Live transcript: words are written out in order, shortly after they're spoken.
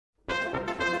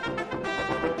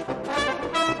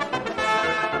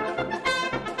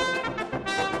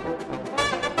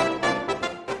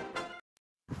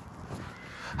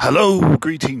Hello,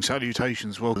 greetings,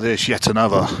 salutations. Well, there's yet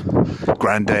another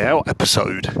Grand Day Out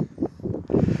episode.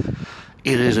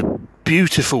 It is a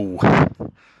beautiful,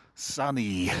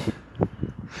 sunny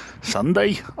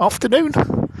Sunday afternoon,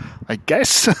 I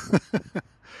guess.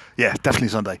 Yeah, definitely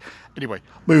Sunday. Anyway,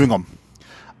 moving on.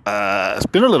 It's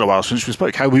been a little while since we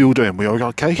spoke. How are we all doing? We all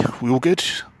okay? We all good?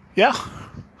 Yeah?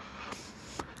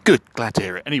 Good, glad to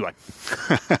hear it. Anyway,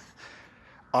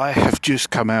 I have just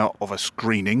come out of a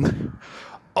screening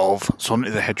of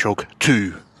Sonic the Hedgehog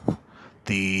 2,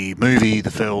 the movie, the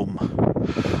film,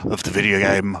 of the video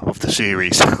game, of the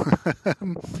series.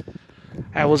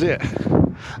 How was it?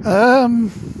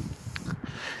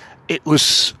 It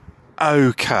was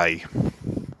okay.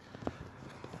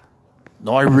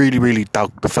 No, I really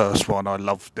dug the first one. I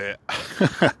loved it.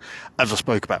 As I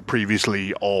spoke about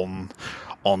previously on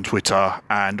Twitter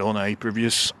and on a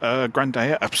previous Grand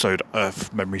Day Out episode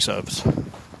of Memory Serves.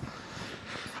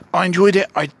 I enjoyed it.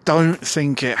 I don't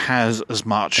think it has as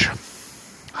much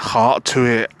heart to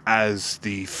it as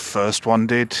the first one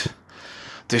did.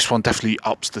 This one definitely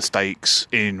ups the stakes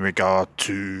in regard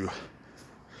to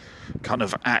kind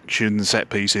of action set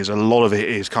pieces. A lot of it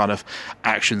is kind of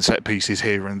action set pieces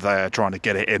here and there, trying to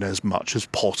get it in as much as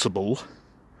possible,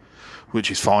 which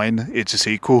is fine. It's a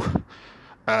sequel.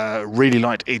 Really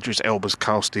liked Idris Elba's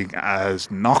casting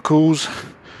as Knuckles.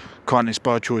 Quite an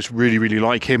inspired choice. Really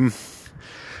like him.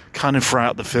 Kind of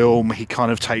throughout the film, he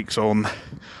kind of takes on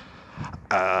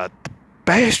the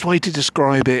best way to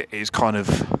describe it is kind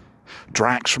of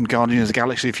Drax from Guardians of the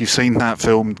Galaxy. If you've seen that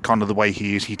film, kind of the way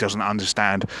he is, he doesn't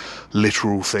understand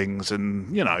literal things,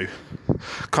 and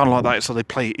kind of like that. So they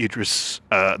play Idris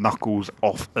Knuckles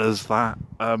off as that.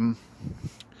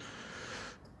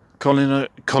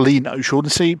 Colleen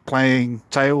O'Shaughnessy playing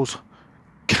Tails,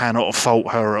 cannot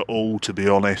fault her at all, to be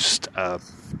honest.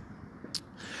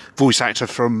 Voice actor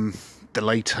from the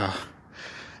later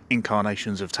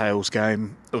incarnations of Tails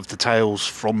game, of the Tails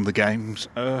from the games.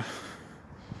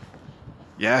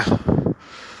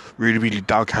 Really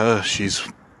dug her. She's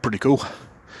pretty cool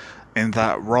in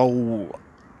that role.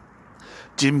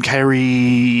 Jim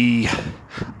Carrey,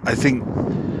 I think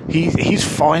he's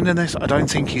fine in this. I don't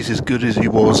think he's as good as he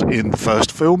was in the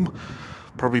first film.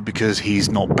 Probably because he's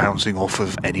not bouncing off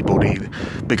of anybody,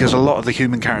 because a lot of the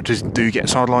human characters do get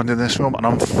sidelined in this film, and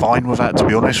I'm fine with that, to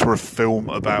be honest, for a film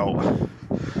about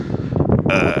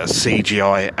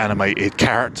CGI animated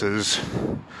characters.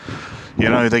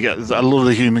 They get a lot of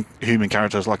the human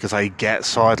characters, like I say, get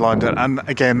sidelined, and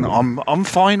again, I'm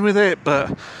fine with it,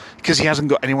 but because he hasn't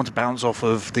got anyone to bounce off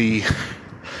of, he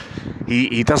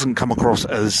doesn't come across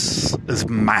as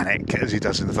manic as he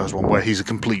does in the first one, where he's a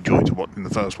complete joy to watch in the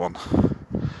first one.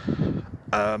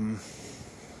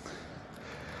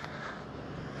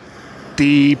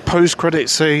 The post-credit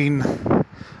scene,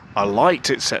 I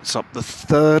liked. It sets up the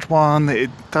third one.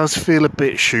 It does feel a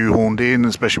bit shoehorned in,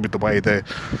 especially with the way they're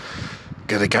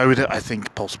going to go with it. I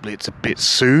think possibly it's a bit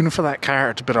soon for that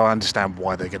character, but I understand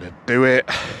why they're going to do it.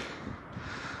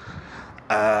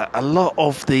 A lot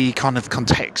of the kind of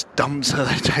context dumps that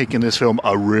they take in this film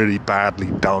are really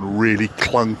badly done, really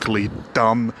clunkily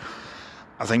done.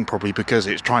 I think probably because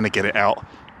it's trying to get it out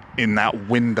in that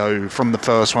window from the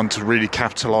first one to really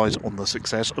capitalise on the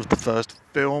success of the first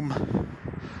film.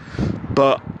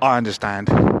 But I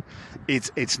understand.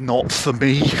 It's not for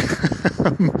me.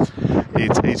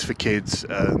 It's for kids.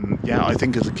 I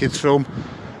think as a kids' film,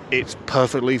 it's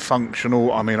perfectly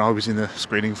functional. I mean, I was in a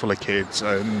screening full of kids,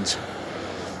 and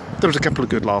there was a couple of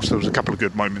good laughs. There was a couple of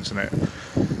good moments in it.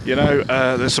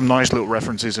 There's some nice little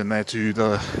references in there to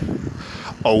the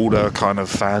older kind of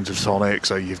fans of Sonic.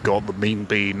 So you've got the Mean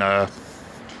Bean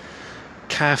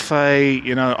cafe.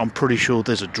 I'm pretty sure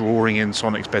there's a drawing in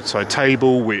Sonic's bedside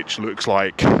table, which looks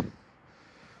like...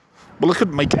 Well, I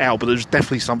couldn't make it out, but there's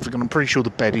definitely something. And I'm pretty sure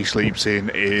the bed he sleeps in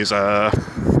is the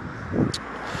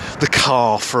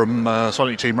car from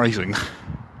Sonic Team Racing.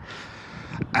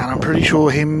 And I'm pretty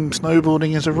sure him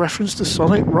snowboarding is a reference to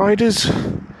Sonic Riders.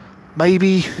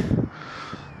 Maybe.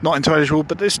 Not entirely sure,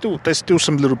 but there's still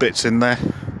some little bits in there.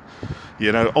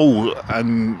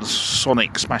 And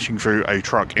Sonic smashing through a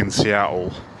truck in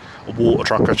Seattle. A water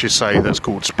truck, I should say, that's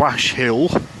called Splash Hill.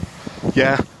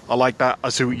 Yeah, I like that. I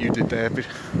see what you did there,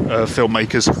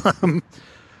 filmmakers.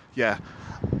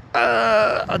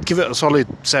 I'd give it a solid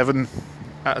 7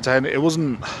 out of 10. It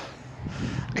wasn't...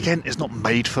 Again, it's not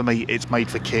made for me. It's made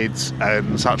for kids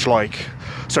and such like.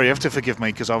 So you have to forgive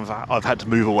me because I've had to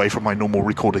move away from my normal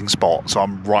recording spot, so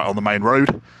I'm right on the main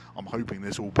road. I'm hoping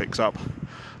this all picks up.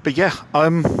 But yeah,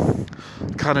 kind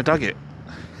of dug it.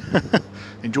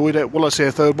 Enjoyed it. Will I see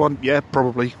a third one? Yeah,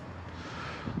 probably.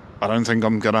 I don't think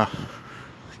I'm gonna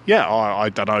yeah, I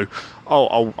don't know.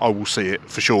 I will see it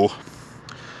for sure.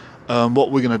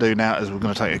 What we're going to do now is we're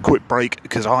going to take a quick break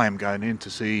because I am going in to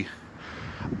see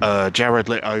Jared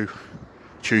Leto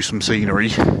chew some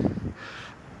scenery,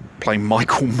 playing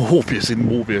Michael Morbius in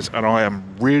Morbius, and I am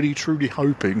really truly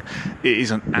hoping it is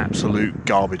an absolute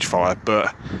garbage fire,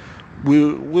 but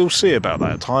we'll see about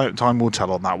that. Time will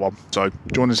tell on that one. So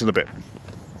join us in a bit.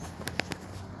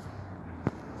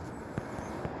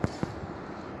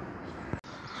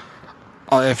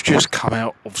 I have just come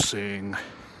out of seeing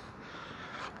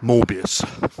Morbius.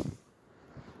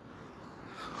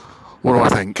 What do I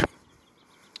think?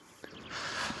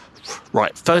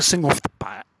 Right, first thing off the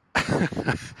bat,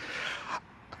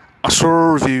 I saw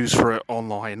reviews for it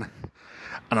online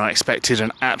and I expected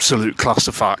an absolute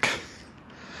clusterfuck.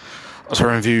 I saw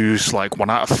reviews like 1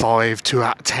 out of 5, 2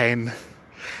 out of 10.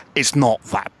 It's not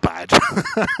that bad.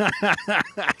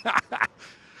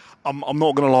 I'm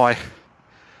not going to lie.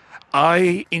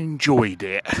 I enjoyed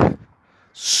it,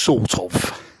 sort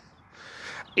of.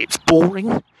 It's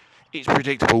boring, it's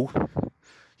predictable,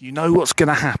 you know what's going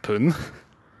to happen.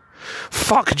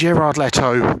 Fuck Jared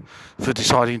Leto for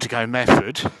deciding to go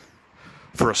method,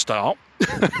 for a start.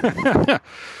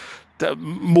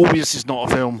 Morbius is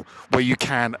not a film where you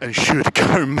can and should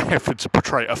go method to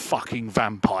portray a fucking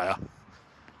vampire.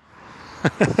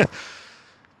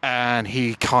 And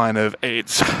he's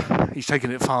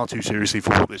taking it far too seriously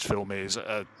for what this film is.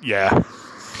 Yeah.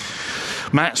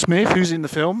 Matt Smith, who's in the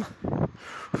film,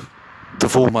 the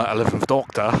former 11th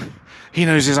Doctor, he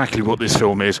knows exactly what this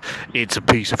film is. It's a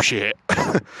piece of shit.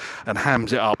 And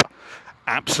hams it up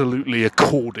absolutely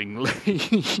accordingly.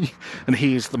 And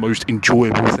he is the most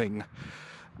enjoyable thing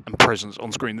and presence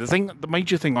on screen. The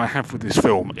major thing I have with this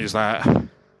film is that,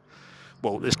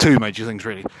 well, there's two major things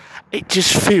really. It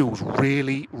just feels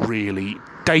really, really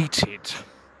dated.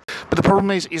 But the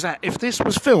problem is that if this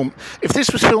was filmed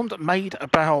made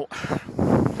about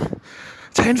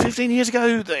 10, 15 years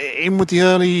ago, in with the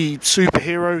early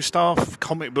superhero stuff,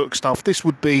 comic book stuff,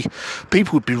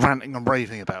 people would be ranting and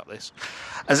raving about this.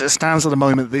 As it stands at the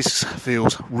moment, this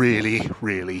feels really,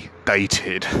 really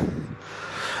dated.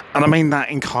 And I mean that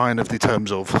in kind of the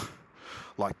terms of,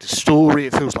 like, the story,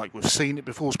 it feels like we've seen it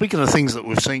before. Speaking of things that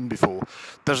we've seen before,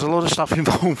 there's a lot of stuff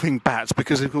involving bats,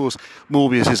 because of course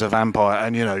Morbius is a vampire,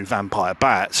 and vampire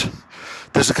bats.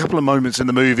 There's a couple of moments in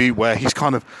the movie where he's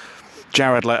kind of,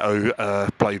 Jared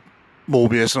Leto played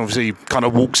Morbius, and obviously kind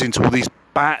of walks into all these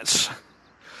bats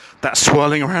that's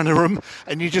swirling around the room,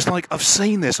 and you're just like, I've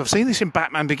seen this in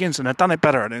Batman Begins, and they've done it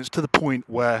better, and it's to the point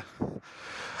where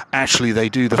actually they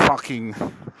do the fucking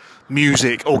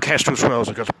music, orchestral swells,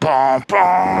 it goes bom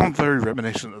bom, very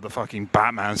reminiscent of the fucking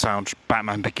Batman sound,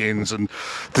 Batman Begins and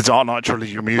the Dark Knight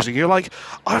trilogy music. You're like,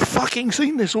 I've fucking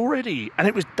seen this already, and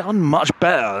it was done much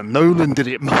better. Nolan did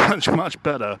it much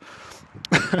better.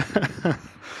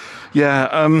 Yeah,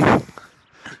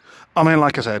 I mean,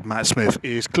 like I said, Matt Smith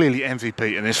is clearly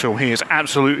MVP in this film. He is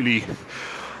absolutely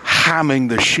hamming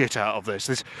the shit out of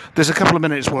this. There's a couple of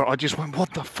minutes where I just went,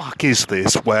 what the fuck is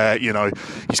this? Where,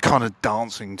 he's kind of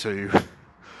dancing to,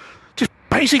 just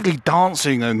basically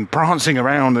dancing and prancing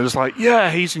around. And it's like,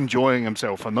 yeah, he's enjoying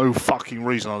himself for no fucking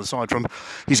reason aside from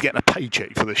he's getting a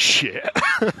paycheck for this shit.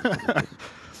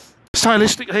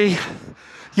 Stylistically,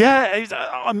 yeah,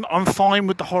 I'm fine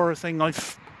with the horror thing.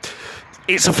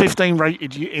 It's a 15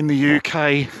 rated in the UK.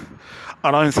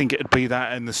 I don't think it'd be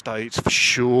that in the States for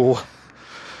sure.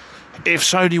 If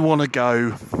Sony want to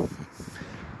go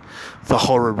the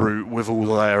horror route with all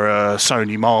their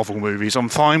Sony Marvel movies, I'm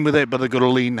fine with it, but they've got to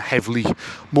lean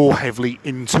more heavily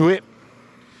into it,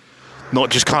 not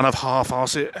just kind of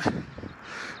half-ass it.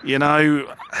 We're going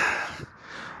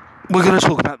to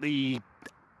talk about the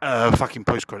fucking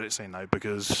post-credit scene though,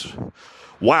 because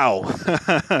wow.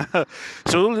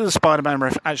 So all of the Spider-Man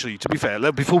actually, to be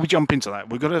fair, before we jump into that,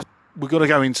 we've got to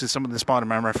go into some of the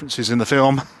Spider-Man references in the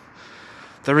film.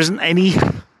 There isn't any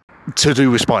to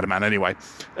do with Spider-Man anyway.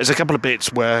 There's a couple of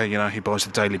bits where, he buys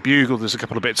the Daily Bugle. There's a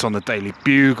couple of bits on the Daily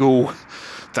Bugle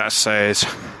that says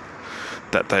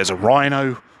that there's a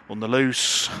rhino on the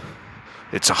loose.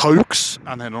 It's a hoax.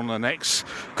 And then on the next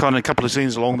kind of couple of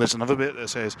scenes along, there's another bit that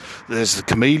says there's the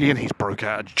chameleon. He's broke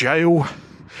out of jail.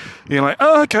 You're like,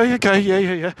 oh, okay,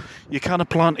 yeah. You're kind of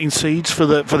planting seeds for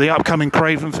the upcoming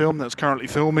Craven film that's currently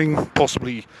filming,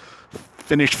 possibly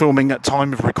finished filming at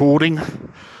time of recording.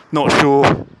 Not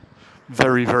sure.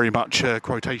 Very, very much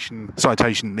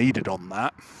citation needed on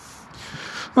that.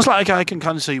 I was like, okay, I can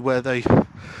kind of see where they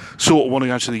sort of want to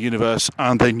go to the universe,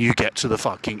 and then you get to the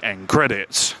fucking end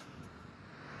credits.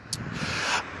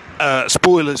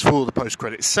 Spoilers for the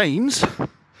post-credit scenes.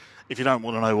 if you don't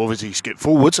want to know, obviously skip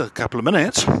forwards a couple of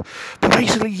minutes. But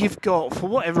basically, you've got, for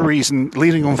whatever reason,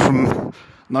 leading on from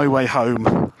No Way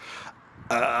Home,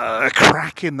 a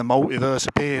crack in the multiverse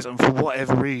appears, and for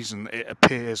whatever reason, it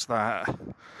appears that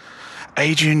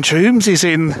Adrian Toomes is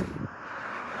in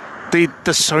the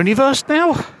Sonyverse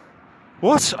now?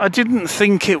 What? I didn't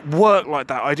think it worked like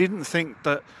that. I didn't think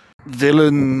that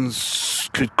villains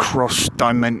could cross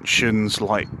dimensions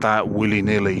like that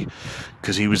willy-nilly,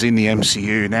 because he was in the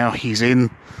MCU. Now he's in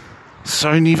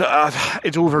Sony.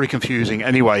 It's all very confusing.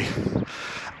 Anyway,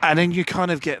 and then you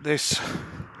kind of get this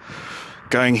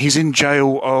going, he's in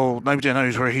jail, oh, nobody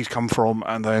knows where he's come from,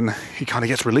 and then he kind of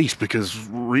gets released because,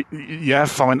 yeah,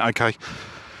 fine, okay.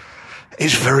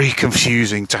 It's very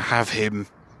confusing to have him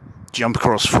jump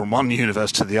across from one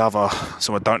universe to the other,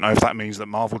 so I don't know if that means that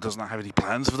Marvel doesn't have any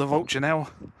plans for the Vulture now.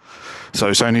 So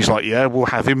Sony's like, yeah, we'll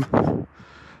have him.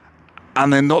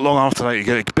 And then not long after that, you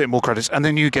get a bit more credits, and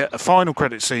then you get a final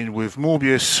credit scene with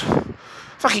Morbius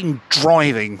fucking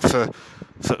driving for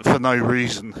no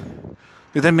reason.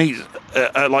 You then meet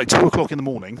at like 2 o'clock in the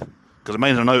morning, because I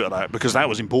made a note of that, because that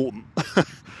was important.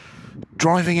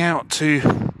 Driving out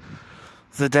to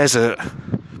the desert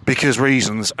because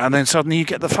reasons, and then suddenly you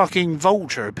get the fucking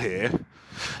Vulture appear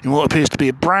in what appears to be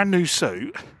a brand new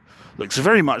suit. Looks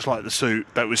very much like the suit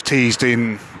that was teased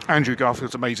in Andrew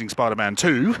Garfield's Amazing Spider-Man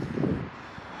 2.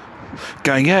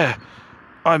 Going, yeah,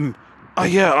 I'm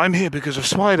here because of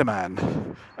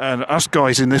Spider-Man, and us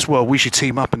guys in this world, we should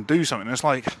team up and do something. And it's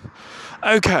like,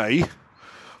 okay,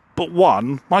 but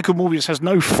one, Michael Morbius has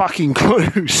no fucking clue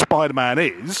who Spider-Man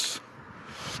is,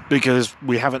 because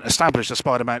we haven't established a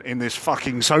Spider-Man in this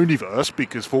fucking Sonyverse,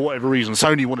 because for whatever reason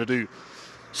Sony want to do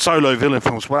solo villain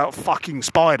films without fucking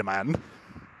Spider-Man. And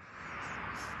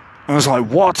I was like,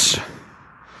 what?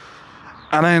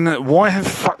 And then why have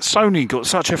Sony got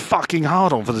such a fucking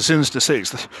hard-on for the Sinister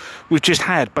Six? We've just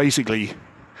had, basically,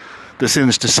 the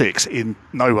Sinister Six in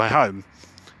No Way Home,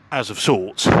 as of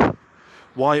sorts.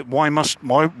 Why are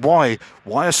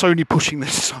Sony pushing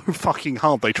this so fucking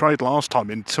hard? They tried last time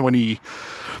in the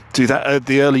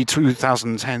early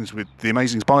 2010s with the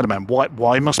Amazing Spider-Man.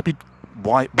 Why must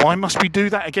we do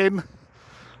that again?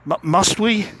 Must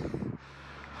we?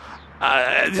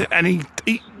 And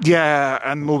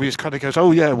and Morbius kind of goes,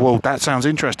 oh yeah, well, that sounds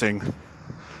interesting.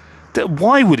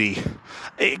 Why would he?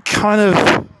 It kind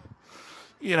of,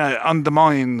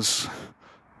 undermines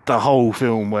the whole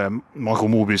film where Michael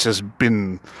Morbius has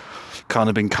been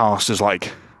cast as,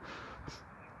 like,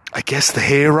 I guess the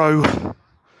hero,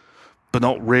 but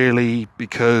not really,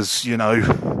 because, he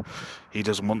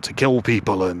doesn't want to kill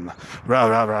people and rah,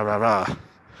 rah, rah, rah, rah.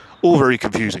 All very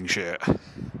confusing shit.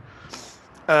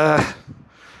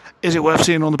 Is it worth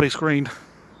seeing on the big screen?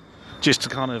 Just to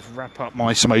kind of wrap up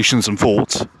my summations and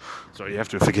thoughts. Sorry, you have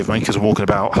to forgive me because I'm walking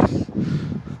about.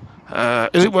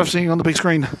 Is it worth seeing on the big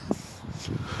screen?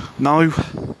 No.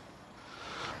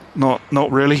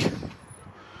 Not really.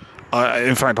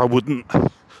 In fact, I wouldn't,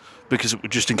 because it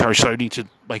would just encourage Sony to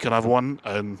make another one.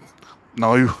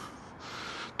 No.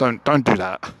 Don't do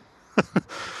that.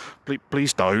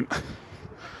 Please don't.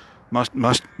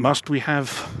 Must we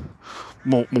have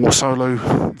more solo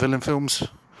villain films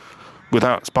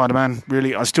without Spider-Man?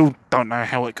 Really, I still don't know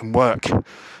how it can work.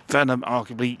 Venom,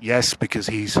 arguably, yes, because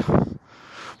he's,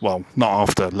 well, not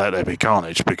after Let There Be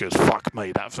Carnage, because fuck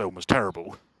me, that film was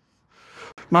terrible.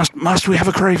 Must we have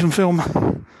a Craven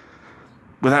film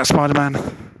without Spider-Man?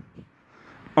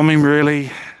 I mean,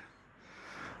 really,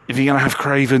 if you're going to have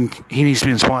Craven, he needs to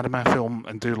be in a Spider-Man film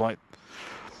and do, like,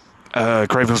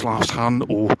 Craven's Last Hunt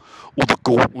or The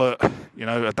Gauntlet,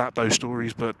 adapt those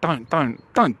stories, but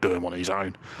don't do him on his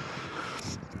own.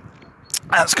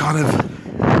 That's kind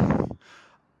of,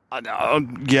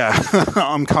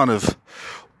 I'm kind of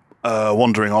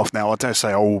wandering off now. I dare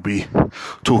say I will be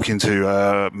talking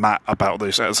to Matt about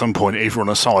this at some point, either on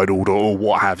a side order or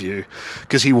what have you,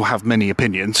 because he will have many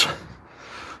opinions.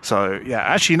 So, yeah,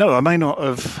 actually, no, I may not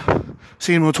have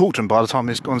seen him or talked to him by the time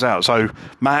this comes out. So,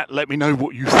 Matt, let me know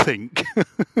what you think,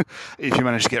 if you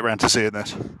manage to get around to seeing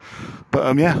this.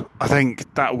 But, I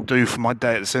think that will do for my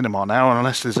day at the cinema now, and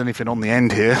unless there's anything on the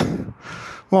end here.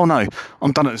 Well, no,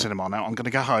 I'm done at the cinema now. I'm going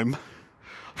to go home.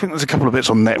 I think there's a couple of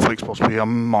bits on Netflix possibly I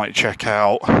might check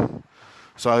out.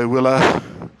 So,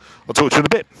 I'll talk to you in a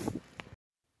bit.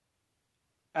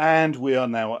 And we are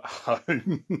now at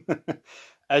home.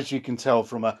 As you can tell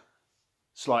from a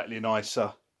slightly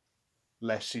nicer,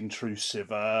 less intrusive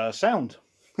sound.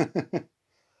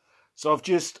 So I've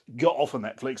just got off of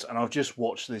Netflix and I've just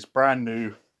watched this brand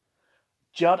new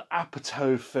Judd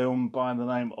Apatow film by the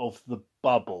name of The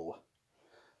Bubble.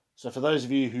 So for those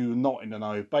of you who are not in the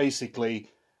know, basically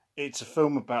It's a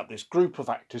film about this group of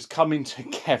actors coming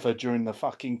together during the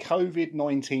fucking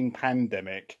COVID-19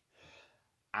 pandemic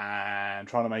and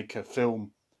trying to make a film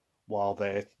while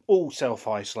they're all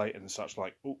self-isolated and such.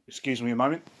 Like, oh, excuse me a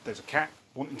moment, there's a cat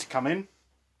wanting to come in.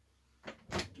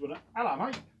 Hello,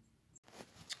 mate.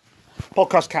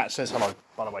 Podcast cat says hello,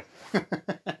 by the way.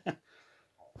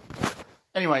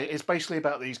 Anyway, it's basically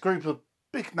about these group of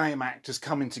big name actors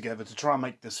coming together to try and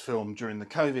make this film during the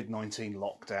COVID-19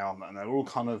 lockdown, and they're all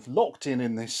kind of locked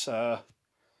in this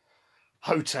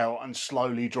hotel and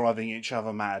slowly driving each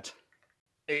other mad.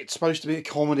 It's supposed to be a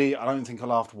comedy. I don't think I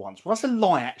laughed once. Well, that's a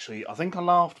lie, actually. I think I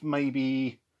laughed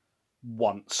maybe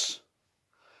once,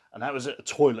 and that was at a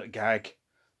toilet gag,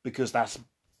 because that's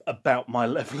about my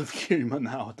level of humour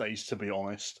nowadays, to be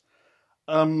honest.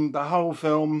 The whole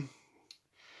film,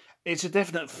 it's a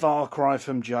definite far cry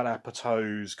from Judd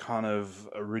Apatow's kind of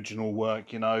original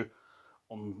work, you know,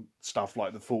 on stuff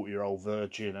like The 40-Year-Old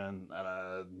Virgin and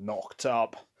Knocked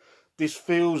Up. This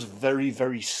feels very,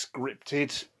 very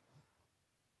scripted,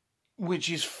 which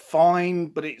is fine,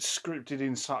 but it's scripted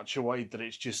in such a way that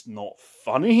it's just not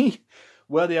funny.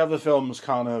 Where the other films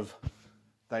kind of,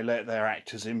 they let their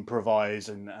actors improvise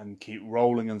and keep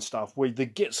rolling and stuff, where they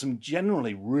get some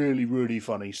generally really, really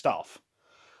funny stuff.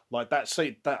 Like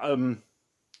the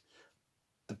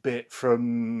bit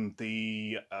from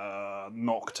the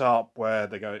Knocked Up where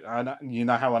they go, you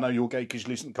know how I know you're gay because you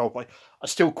listen to Coldplay. I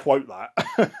still quote that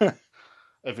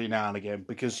every now and again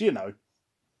because, you know,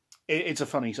 it's a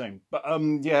funny scene. But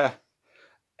yeah,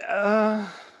 there's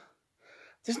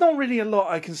not really a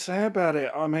lot I can say about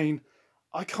it. I mean,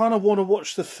 I kind of want to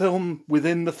watch the film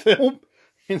within the film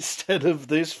instead of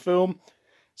this film.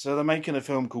 So they're making a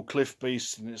film called Cliff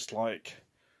Beast, and it's like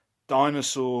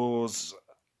dinosaurs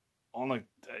on a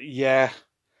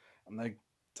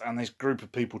and this group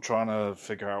of people trying to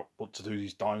figure out what to do with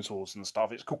these dinosaurs and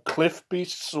stuff. It's called Cliff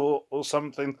Beasts or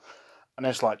something, and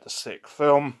it's like the sick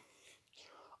film.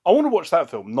 I want to watch that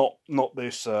film, not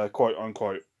this quote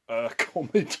unquote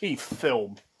comedy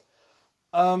film.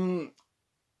 I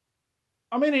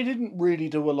mean, it didn't really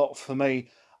do a lot for me.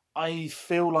 I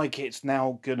feel like it's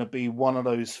now going to be one of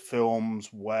those films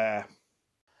where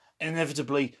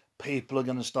inevitably people are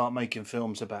going to start making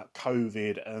films about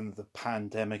COVID and the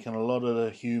pandemic, and a lot of the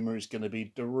humour is going to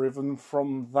be driven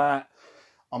from that.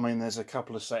 I mean, there's a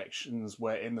couple of sections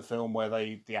where in the film where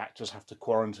the actors have to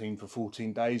quarantine for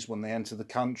 14 days when they enter the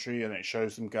country, and it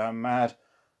shows them going mad.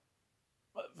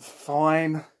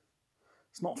 Fine.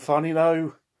 It's not funny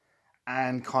though.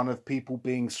 And kind of people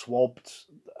being swabbed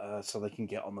so they can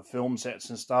get on the film sets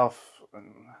and stuff.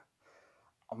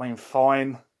 I mean,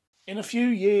 fine. In a few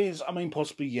years, I mean,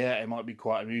 possibly, yeah, it might be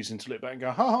quite amusing to look back and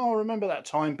go, I remember that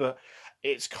time, but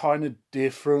it's kind of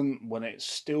different when it's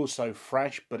still so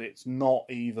fresh, but it's not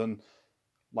even,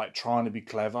 like, trying to be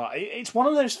clever. It's one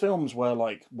of those films where,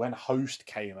 like, when Host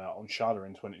came out on Shudder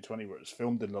in 2020, where it was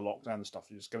filmed in the lockdown and stuff,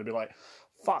 it's going to be like,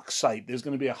 fuck's sake, there's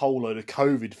going to be a whole load of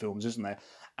COVID films, isn't there?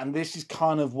 And this is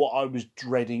kind of what I was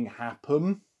dreading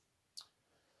happen.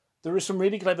 There are some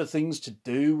really clever things to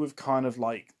do with kind of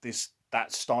like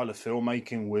that style of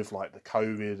filmmaking with like the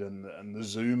COVID and the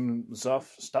Zoom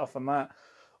stuff and that.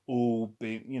 All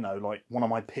being, you know, like one of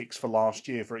my picks for last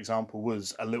year, for example,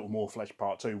 was A Little More Flesh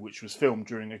Part 2, which was filmed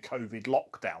during a COVID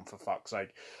lockdown, for fuck's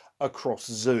sake, across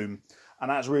Zoom.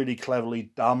 And that's really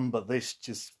cleverly done, but this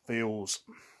just feels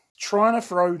trying to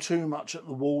throw too much at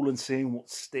the wall and seeing what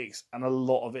sticks, and a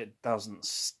lot of it doesn't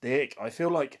stick. I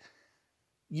feel like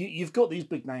you've got these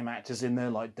big name actors in there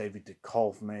like David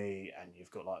Duchovny, and you've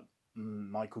got like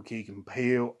Michael Keegan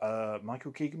Peele.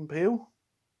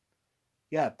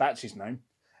 Yeah, that's his name.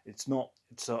 It's not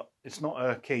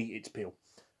Key, it's Peele.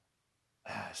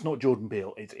 It's not Jordan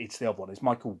Peele. It's the other one. It's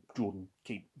Michael Jordan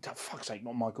Keegan. For fuck's sake,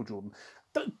 not Michael Jordan.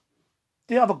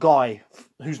 The other guy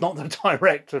who's not the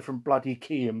director from bloody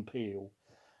Key and Peele.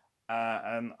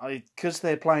 And because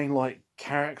they're playing like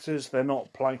characters, they're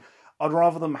not playing. I'd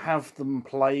rather them have them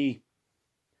play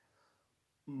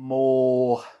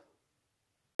more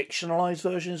fictionalized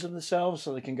versions of themselves,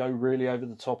 so they can go really over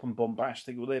the top and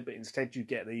bombastic with it. But instead, you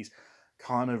get these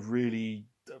kind of really,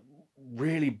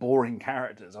 really boring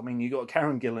characters. I mean, you got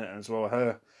Karen Gillan as well.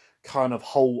 Her kind of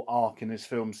whole arc in this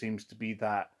film seems to be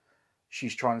that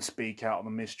she's trying to speak out on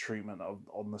the mistreatment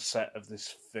on the set of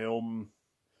this film.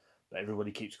 But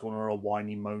everybody keeps calling her a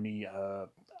whiny, moany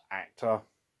actor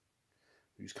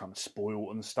who's kind of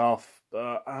spoiled and stuff.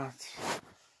 But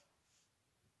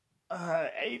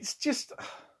it's just,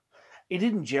 it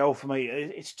didn't gel for me.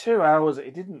 It's 2 hours.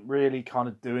 It didn't really kind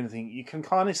of do anything. You can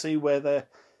kind of see where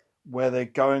they're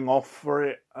going off for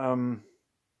it. And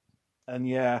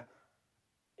yeah,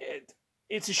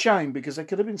 it's a shame because there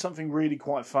could have been something really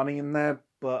quite funny in there,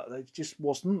 but it just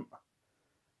wasn't.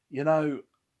 You know,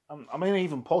 I mean,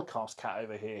 even Podcast Cat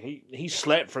over here, he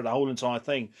slept for the whole entire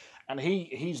thing, and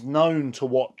he's known to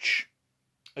watch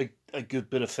a good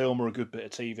bit of film or a good bit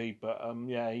of TV, but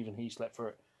yeah, even he slept for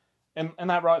it. And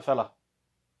that right, fella?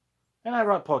 Isn't that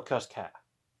right, Podcast Cat?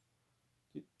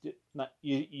 No,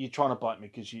 you're trying to bite me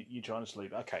because you're trying to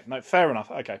sleep. Okay, no, fair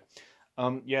enough. Okay,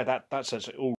 yeah, that says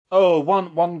it all. Oh,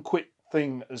 one quick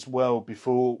thing as well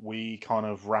before we kind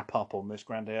of wrap up on this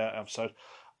Grandia episode.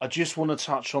 I just want to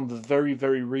touch on the very,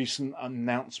 very recent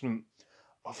announcement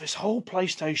of this whole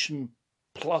PlayStation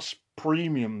Plus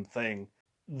Premium thing.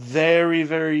 Very,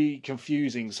 very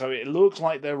confusing. So it looks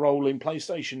like they're rolling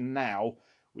PlayStation Now,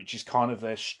 which is kind of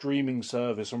their streaming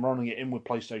service, and running it in with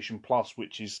PlayStation Plus,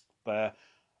 which is their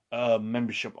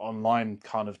membership online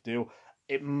kind of deal.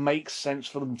 It makes sense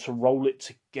for them to roll it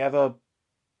together,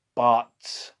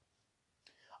 but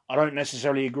I don't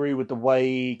necessarily agree with the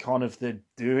way kind of they're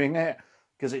doing it,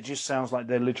 because it just sounds like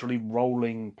they're literally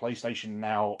rolling PlayStation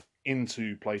Now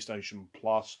into PlayStation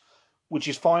Plus, which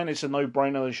is fine. It's a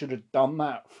no-brainer. They should have done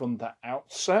that from the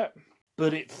outset.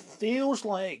 But it feels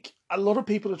like a lot of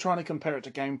people are trying to compare it to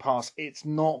Game Pass. It's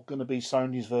not going to be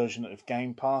Sony's version of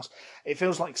Game Pass. It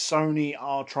feels like Sony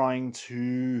are trying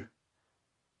to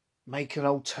make an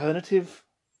alternative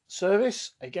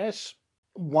service, I guess.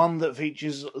 One that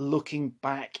features looking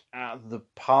back at the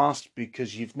past,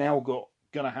 because you've now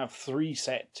going to have 3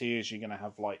 set tiers. You're going to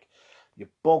have like your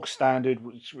bog standard,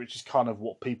 which is kind of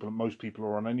what most people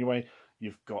are on anyway.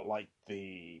 You've got like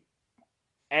the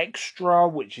extra,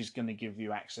 which is going to give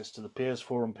you access to the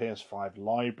PS4 and PS5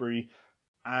 library,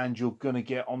 and you're going to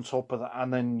get on top of that,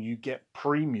 and then you get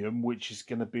premium, which is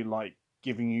going to be like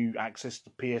giving you access to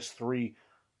PS3,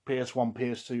 PS1,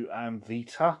 PS2, and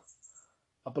Vita,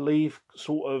 I believe,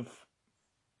 sort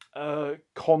of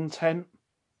content.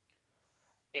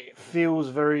 It feels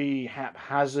very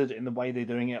haphazard in the way they're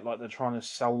doing it, like they're trying to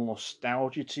sell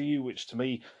nostalgia to you, which to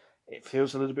me, it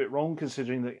feels a little bit wrong,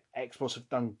 considering that Xbox have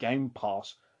done Game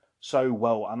Pass so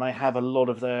well, and they have a lot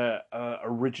of their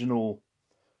original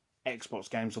Xbox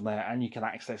games on there, and you can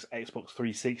access Xbox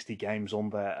 360 games on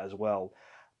there as well.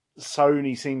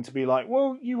 Sony seem to be like,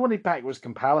 well, you wanted backwards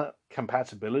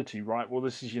compatibility, right? Well,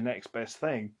 this is your next best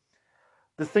thing.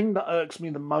 The thing that irks me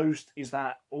the most is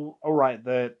that, all right,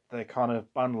 they're kind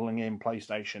of bundling in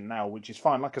PlayStation Now, which is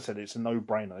fine. Like I said, it's a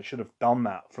no-brainer. They should have done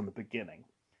that from the beginning.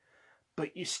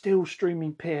 But you're still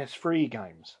streaming PS3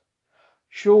 games.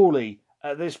 Surely,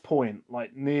 at this point,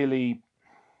 like nearly,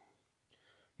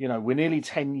 we're nearly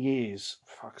 10 years,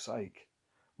 for fuck's sake.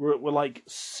 We're like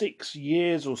 6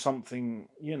 years or something,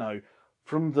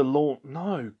 from the launch.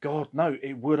 No, God, no,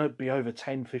 it wouldn't be over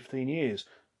 10, 15 years.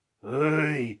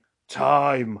 Hey,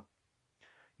 time.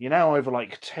 You're now over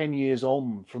like 10 years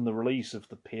on from the release of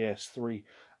the PS3,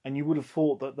 and you would have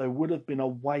thought that there would have been a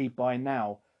way by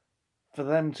now for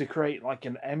them to create like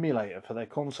an emulator for their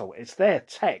console. It's their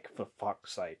tech, for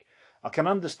fuck's sake. I can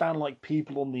understand like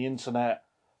people on the internet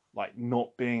like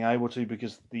not being able to,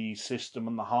 because the system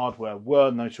and the hardware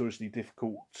were notoriously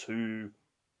difficult to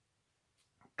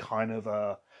kind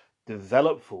of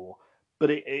develop for. But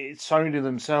it's Sony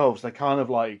themselves. They're kind of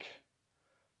like,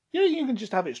 yeah, you can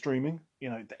just have it streaming.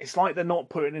 It's like they're not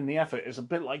putting in the effort. It's a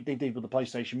bit like they did with the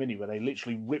PlayStation Mini, where they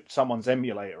literally ripped someone's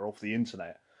emulator off the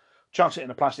internet, chucked it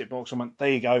in a plastic box, and went, there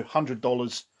you go,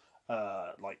 $100,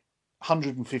 like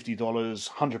 $150,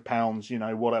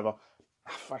 £100, whatever.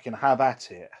 Fucking have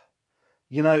at it.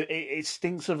 It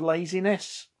stinks of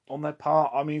laziness on their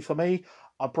part. I mean, for me,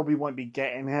 I probably won't be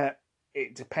getting it.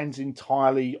 It depends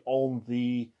entirely on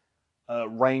the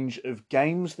range of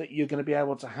games that you're going to be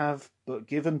able to have. But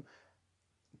given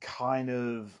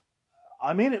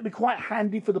it'd be quite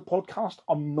handy for the podcast.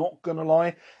 I'm not going to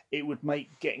lie. It would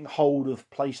make getting hold of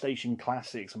PlayStation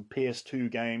Classics and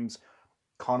PS2 games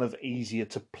kind of easier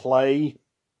to play,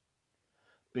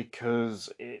 because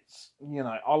it's,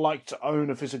 I like to own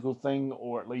a physical thing,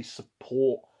 or at least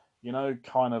support,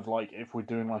 kind of like if we're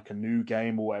doing like a new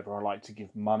game or whatever, I like to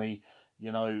give money,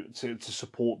 to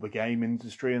support the game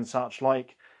industry and such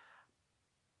like.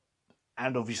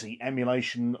 And obviously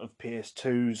emulation of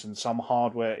PS2s and some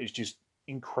hardware is just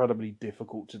incredibly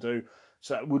difficult to do.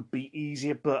 So it would be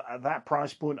easier, but at that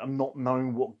price point, I'm not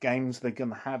knowing what games they're going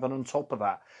to have. And on top of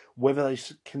that, whether they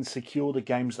can secure the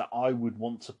games that I would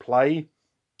want to play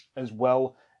as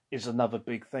well is another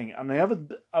big thing. And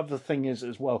the other thing is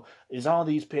as well, is are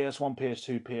these PS1,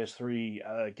 PS2,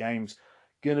 PS3 games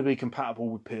going to be compatible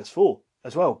with PS4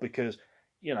 as well? Because,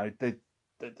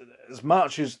 as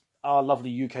much as our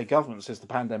lovely UK government says the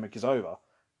pandemic is over,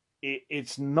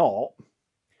 it's not.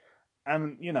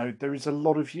 And, there is a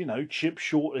lot of, chip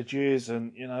shortages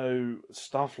and,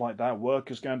 stuff like that.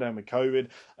 Workers going down with COVID,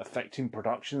 affecting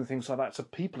production and things like that. So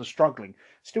people are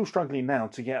still struggling now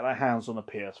to get their hands on a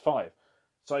PS5.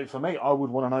 So for me, I would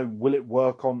want to know, will it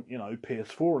work on,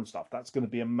 PS4 and stuff? That's going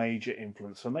to be a major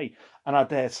influence for me. And I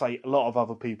dare say a lot of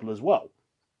other people as well.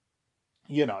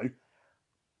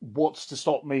 What's to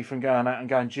stop me from going out and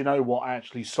going, do you know what,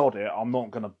 actually sod it, I'm not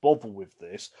going to bother with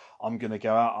this. I'm going to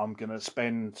go out, I'm going to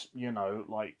spend,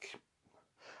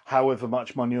 however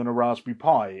much money on a Raspberry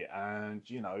Pi and,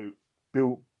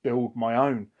 build my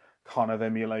own kind of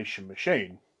emulation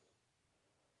machine.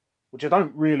 Which I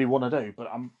don't really want to do,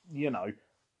 but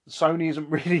Sony isn't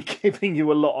really giving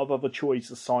you a lot of other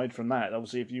choice aside from that.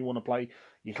 Obviously, if you want to play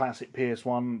your classic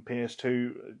PS1,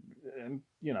 PS2, and,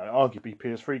 arguably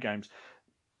PS3 games,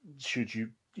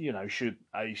 should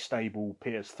a stable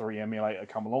PS3 emulator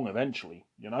come along eventually,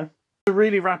 To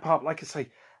really wrap up, like I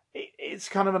say, it's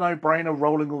kind of a no-brainer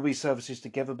rolling all these services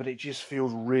together, but it just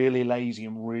feels really lazy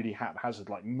and really haphazard,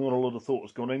 like not a lot of thought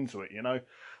has gone into it,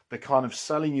 They're kind of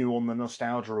selling you on the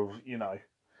nostalgia of,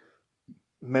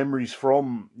 memories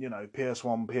from,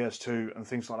 PS1, PS2 and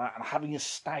things like that, and having a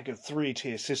staggered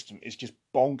 3-tier system is just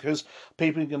bonkers.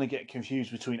 People are going to get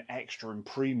confused between extra and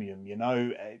premium,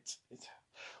 it's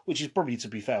which is probably, to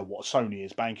be fair, what Sony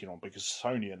is banking on, because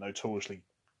Sony are notoriously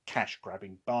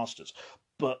cash-grabbing bastards.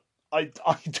 But I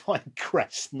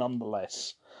digress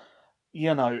nonetheless.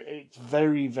 It's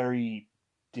very, very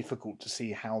difficult to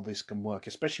see how this can work,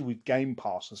 especially with Game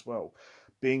Pass as well,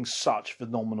 being such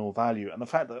phenomenal value. And the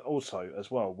fact that also, as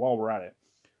well, while we're at it,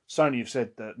 Sony have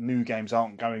said that new games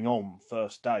aren't going on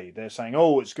first day. They're saying,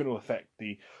 it's going to affect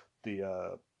the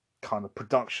kind of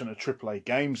production of AAA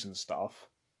games and stuff.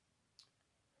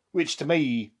 Which to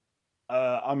me,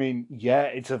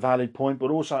 it's a valid point,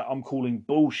 but also I'm calling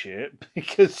bullshit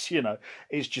because,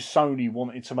 it's just Sony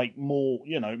wanting to make more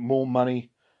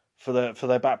money for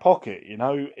their back pocket.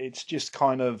 It's just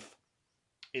kind of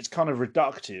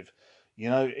reductive.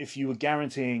 If you were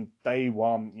guaranteeing day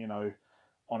one,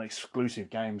 on exclusive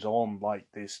games on like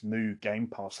this new Game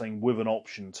Pass thing with an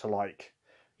option to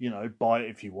buy it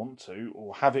if you want to,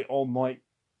 or have it on like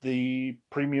the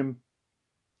premium,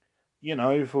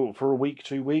 for a week,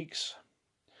 2 weeks,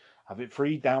 have it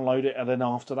free, download it, and then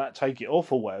after that take it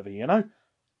off or whatever,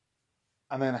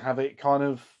 and then have it kind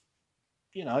of,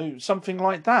 something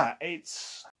like that.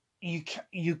 It's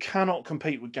you cannot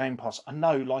compete with Game Pass. I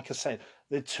know, like I said,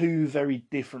 they're two very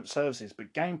different services,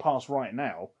 but Game Pass right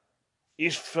now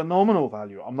is phenomenal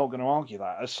value. I'm not going to argue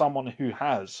that. As someone who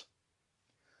has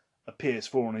a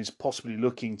PS4 and is possibly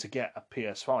looking to get a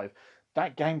PS5,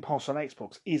 that Game Pass on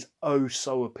Xbox is oh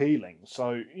so appealing.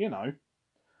 So,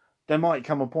 there might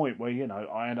come a point where,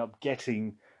 I end up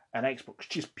getting an Xbox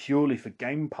just purely for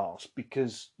Game Pass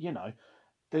because,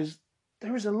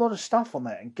 there is a lot of stuff on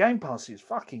there, and Game Pass is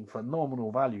fucking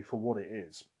phenomenal value for what it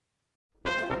is.